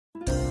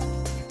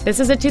This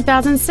is a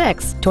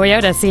 2006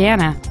 Toyota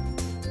Sienna.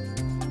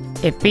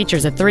 It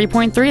features a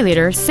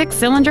 3.3-liter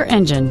six-cylinder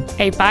engine,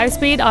 a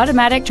 5-speed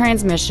automatic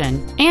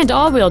transmission, and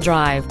all-wheel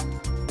drive.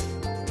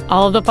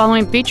 All of the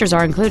following features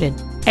are included: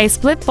 a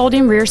split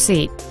folding rear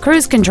seat,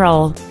 cruise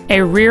control,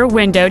 a rear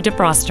window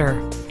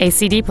defroster, a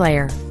CD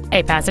player,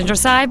 a passenger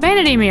side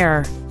vanity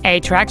mirror,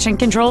 a traction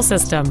control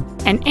system,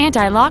 an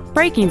anti-lock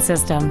braking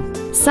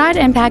system, side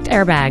impact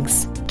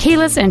airbags,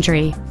 keyless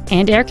entry,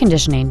 and air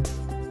conditioning.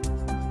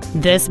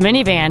 This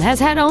minivan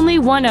has had only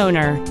one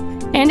owner,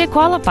 and it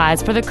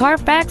qualifies for the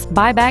Carfax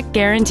buyback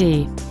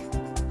guarantee.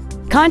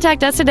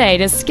 Contact us today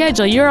to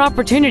schedule your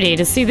opportunity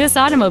to see this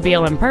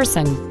automobile in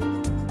person.